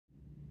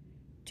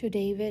To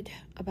David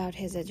about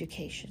his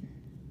education.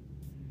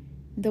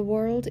 The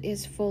world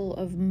is full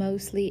of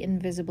mostly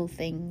invisible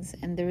things,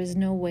 and there is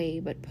no way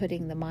but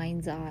putting the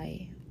mind's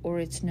eye or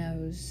its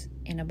nose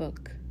in a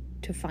book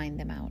to find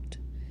them out.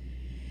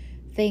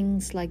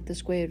 Things like the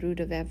square root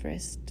of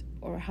Everest,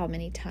 or how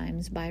many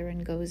times Byron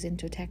goes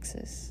into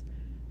Texas,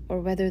 or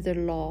whether the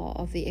law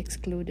of the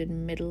excluded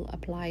middle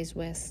applies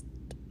west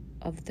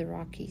of the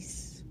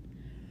Rockies.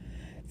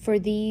 For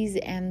these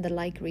and the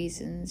like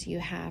reasons, you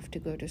have to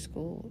go to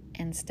school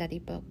and study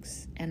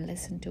books and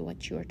listen to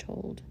what you are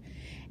told,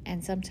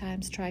 and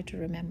sometimes try to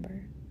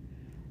remember.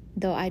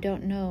 Though I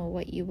don't know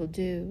what you will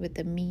do with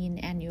the mean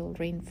annual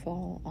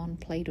rainfall on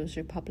Plato's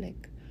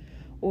Republic,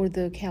 or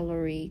the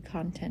calorie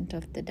content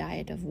of the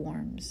diet of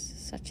worms.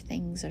 Such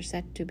things are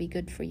said to be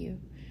good for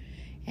you,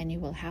 and you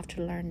will have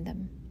to learn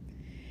them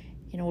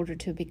in order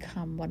to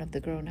become one of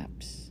the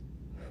grown-ups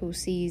who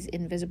sees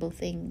invisible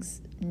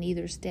things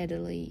neither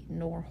steadily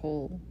nor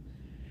whole,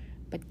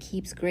 but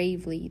keeps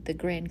gravely the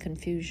grand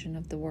confusion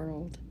of the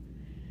world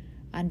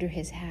under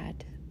his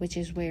hat, which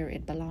is where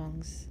it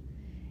belongs,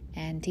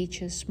 and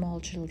teaches small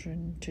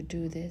children to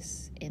do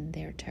this in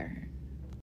their turn.